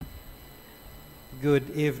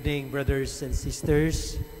Good evening, brothers and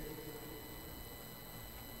sisters.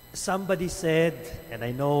 Somebody said, and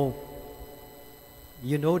I know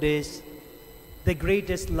you know this, the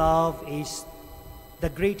greatest love is, the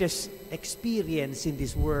greatest experience in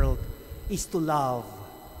this world is to love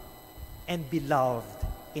and be loved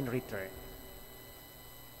in return.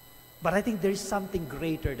 But I think there is something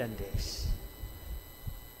greater than this.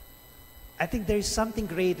 I think there is something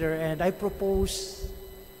greater, and I propose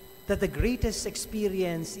that the greatest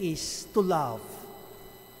experience is to love.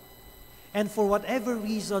 And for whatever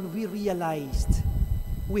reason, we realized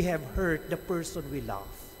we have hurt the person we love.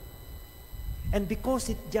 And because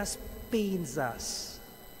it just pains us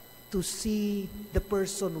to see the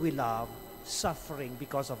person we love suffering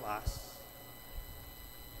because of us,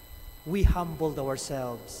 we humbled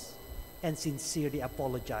ourselves and sincerely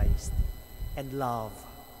apologized and loved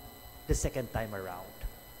the second time around.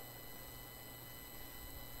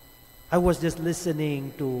 I was just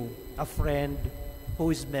listening to a friend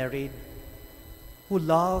who is married, who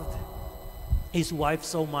loved his wife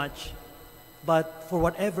so much, but for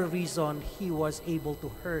whatever reason, he was able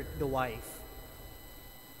to hurt the wife.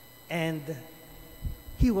 And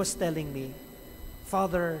he was telling me,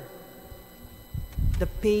 Father, the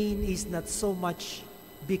pain is not so much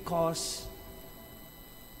because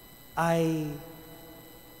I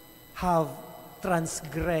have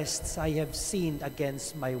transgressed, I have sinned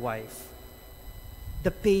against my wife. The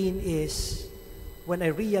pain is when I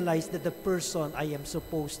realize that the person I am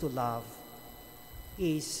supposed to love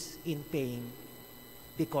is in pain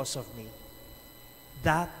because of me.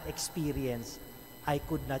 That experience, I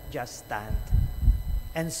could not just stand.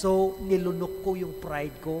 And so, nilunok ko yung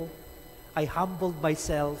pride ko. I humbled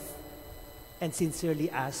myself and sincerely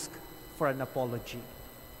asked for an apology.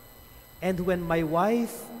 And when my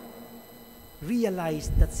wife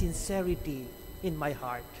realized that sincerity in my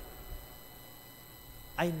heart,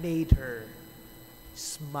 I made her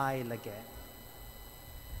smile again.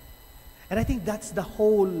 And I think that's the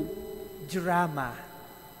whole drama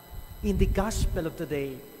in the gospel of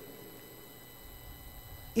today.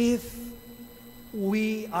 If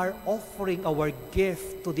we are offering our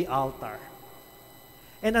gift to the altar,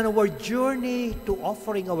 and on our journey to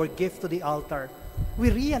offering our gift to the altar,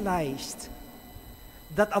 we realized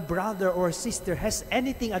that a brother or a sister has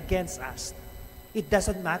anything against us. It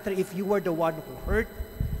doesn't matter if you were the one who hurt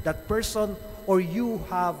that person or you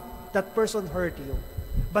have that person hurt you.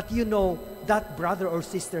 But you know that brother or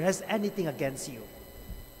sister has anything against you.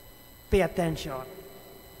 Pay attention.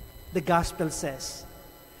 The gospel says,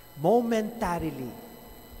 momentarily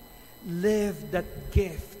live that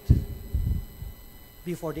gift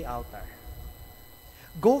before the altar.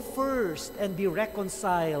 Go first and be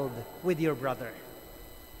reconciled with your brother.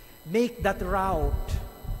 Make that route,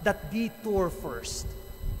 that detour first.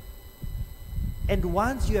 And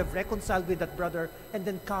once you have reconciled with that brother, and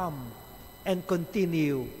then come and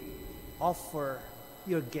continue, offer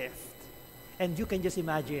your gift. And you can just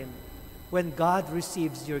imagine, when God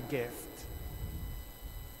receives your gift,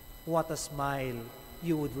 what a smile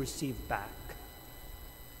you would receive back.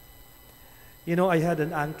 You know, I had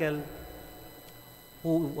an uncle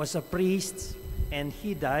who was a priest, and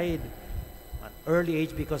he died at early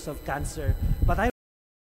age because of cancer. But I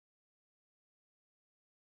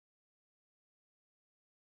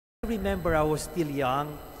remember I was still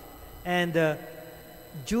young, and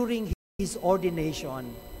during his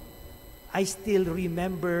ordination, I still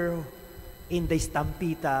remember in the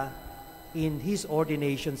Stampita, in his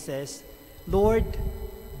ordination says, Lord,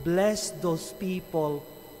 bless those people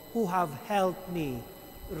who have helped me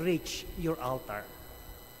reach your altar.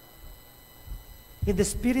 In the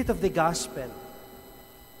spirit of the gospel,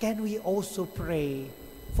 can we also pray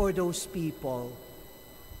for those people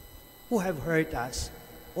who have hurt us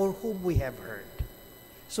or whom we have hurt,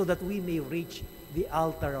 so that we may reach the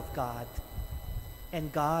altar of God,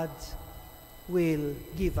 and God will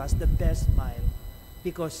give us the best smile,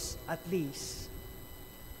 because at least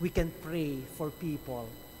we can pray for people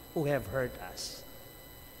who have hurt us.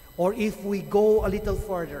 Or if we go a little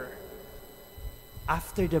further,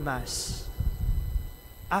 after the Mass,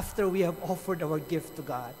 after we have offered our gift to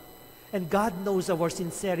God, and God knows our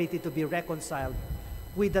sincerity to be reconciled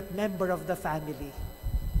with that member of the family,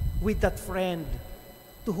 with that friend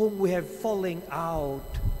to whom we have fallen out,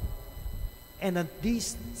 and at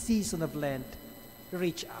this season of Lent,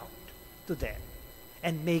 reach out to them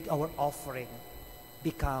and make our offering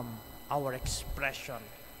become our expression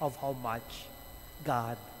of how much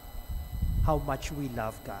we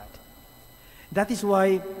love God. That is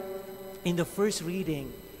why in the first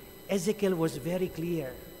reading, Ezekiel was very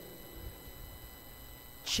clear.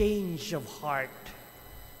 Change of heart.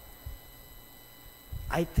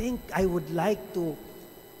 I think I would like to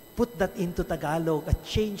put that into Tagalog, a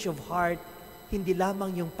change of heart, hindi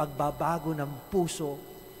lamang yung pagbabago ng puso,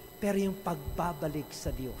 pero yung pagbabalik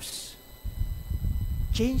sa Diyos.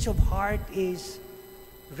 Change of heart is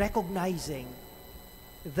recognizing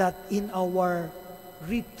that in our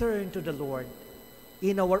return to the Lord,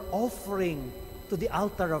 in our offering to the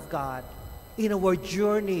altar of God, in our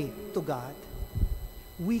journey to God,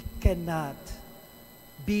 we cannot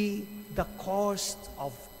be the cause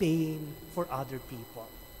of pain for other people.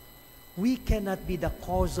 We cannot be the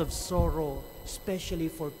cause of sorrow, especially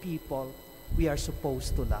for people we are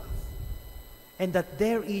supposed to love. And that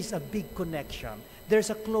there is a big connection,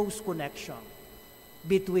 there's a close connection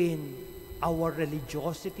between our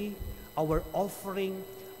religiosity, our offering,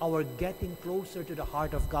 our getting closer to the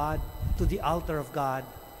heart of God, to the altar of God,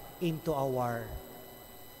 into our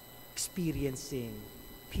experiencing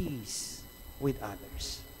peace with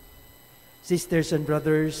others. Sisters and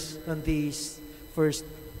brothers, on this first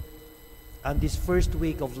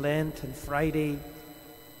week of Lent and Friday,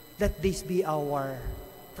 let this be our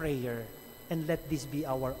prayer and let this be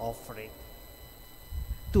our offering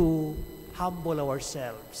to humble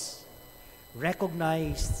ourselves,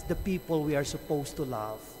 recognize the people we are supposed to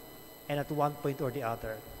love, and at one point or the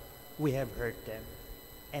other, we have hurt them,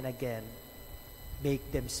 and again,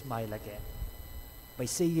 make them smile again by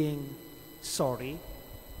saying sorry,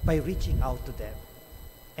 by reaching out to them.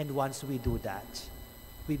 And once we do that,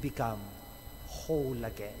 we become whole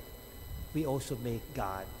again. We also make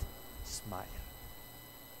God smile.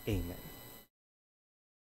 Amen.